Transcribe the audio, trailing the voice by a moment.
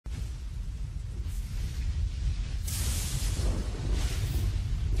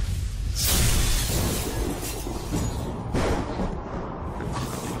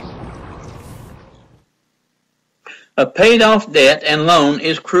A paid-off debt and loan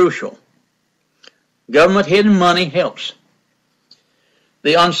is crucial. Government hidden money helps.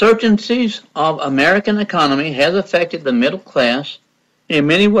 The uncertainties of American economy has affected the middle class in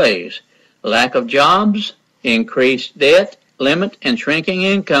many ways. Lack of jobs, increased debt limit, and shrinking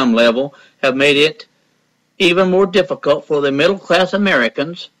income level have made it even more difficult for the middle class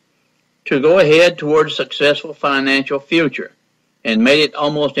Americans to go ahead towards a successful financial future, and made it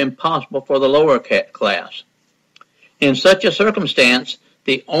almost impossible for the lower class. In such a circumstance,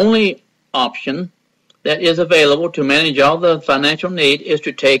 the only option that is available to manage all the financial need is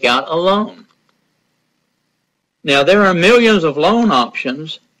to take out a loan. Now, there are millions of loan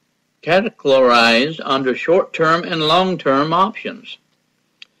options categorized under short-term and long-term options.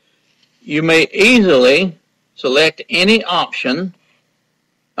 You may easily select any option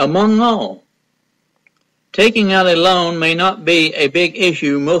among all. Taking out a loan may not be a big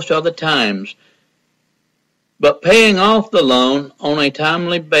issue most of the times, but paying off the loan on a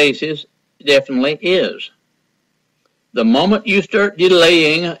timely basis definitely is. The moment you start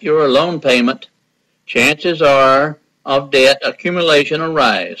delaying your loan payment, chances are of debt accumulation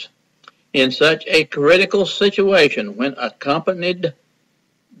arise. In such a critical situation, when accompanied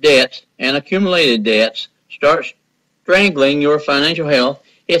debts and accumulated debts start strangling your financial health,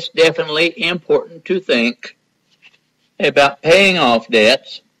 it's definitely important to think about paying off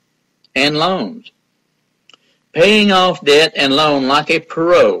debts and loans. Paying off debt and loan like a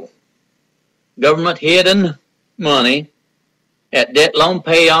pro. Government hidden money at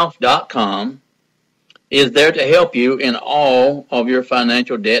debtloanpayoff.com is there to help you in all of your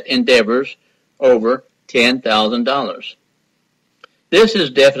financial debt endeavors over $10,000. This is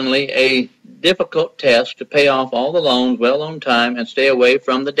definitely a difficult task to pay off all the loans well on time and stay away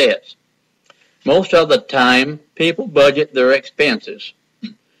from the debts. Most of the time, people budget their expenses,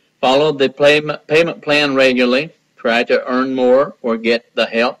 follow the payment plan regularly, try to earn more or get the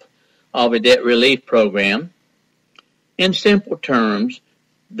help of a debt relief program. In simple terms,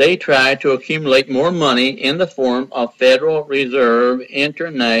 they try to accumulate more money in the form of Federal Reserve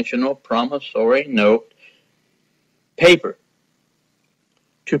International Promissory Note paper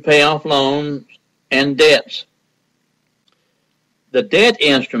to pay off loans and debts. The debt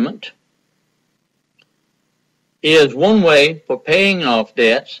instrument is one way for paying off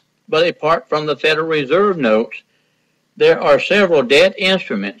debts, but apart from the Federal Reserve notes, there are several debt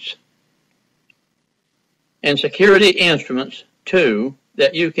instruments and security instruments, too,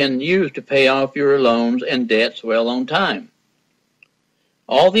 that you can use to pay off your loans and debts well on time.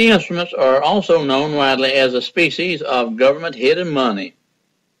 All the instruments are also known widely as a species of government hidden money.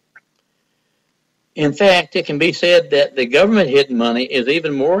 In fact, it can be said that the government hidden money is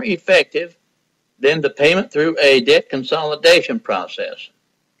even more effective than the payment through a debt consolidation process.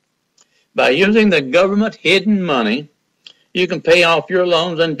 By using the government hidden money, you can pay off your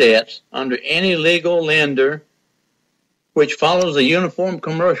loans and debts under any legal lender which follows the Uniform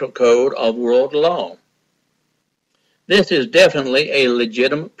Commercial Code of World Law. This is definitely a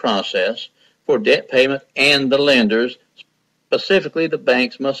legitimate process for debt payment, and the lenders, specifically the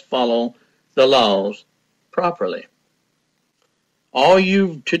banks, must follow the laws properly. All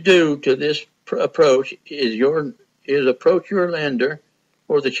you to do to this approach is approach your lender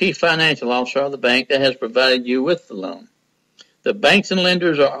or the chief financial officer of the bank that has provided you with the loan. The banks and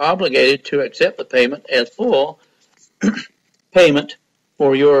lenders are obligated to accept the payment as full payment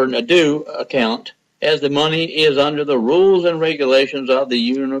for your due account, as the money is under the rules and regulations of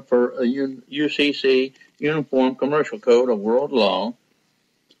the UCC, Uniform Commercial Code of World Law,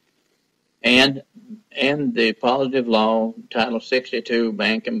 and the Positive Law, Title 62,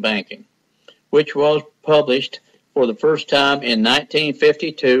 Bank and Banking, which was published for the first time in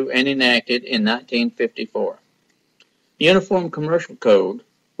 1952 and enacted in 1954. The Uniform Commercial Code,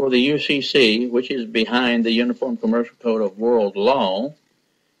 or the UCC, which is behind the Uniform Commercial Code of World Law,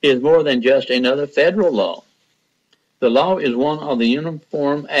 is more than just another federal law. The law is one of the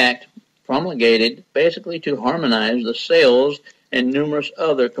Uniform Act promulgated basically to harmonize the sales and numerous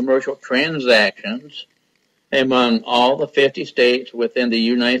other commercial transactions among all the 50 states within the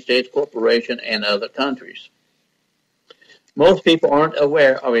United States Corporation and other countries. Most people aren't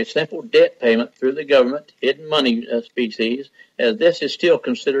aware of a simple debt payment through the government hidden money species, as this is still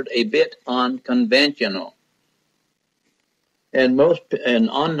considered a bit unconventional and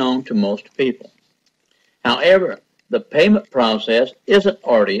unknown to most people. However, the payment process isn't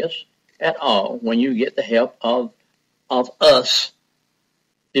arduous at all when you get the help of us,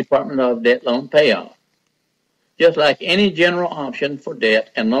 Department of Debt Loan Payoff. Just like any general option for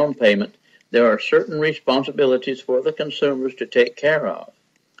debt and loan payment, there are certain responsibilities for the consumers to take care of.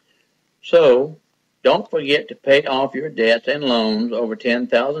 So, Don't forget to pay off your debts and loans over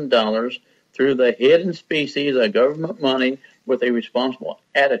 $10,000 through the hidden species of government money with a responsible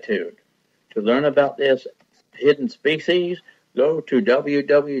attitude. To learn about this hidden species, go to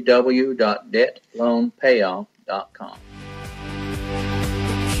www.debtloanpayoff.com.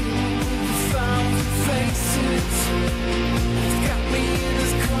 Faces, got me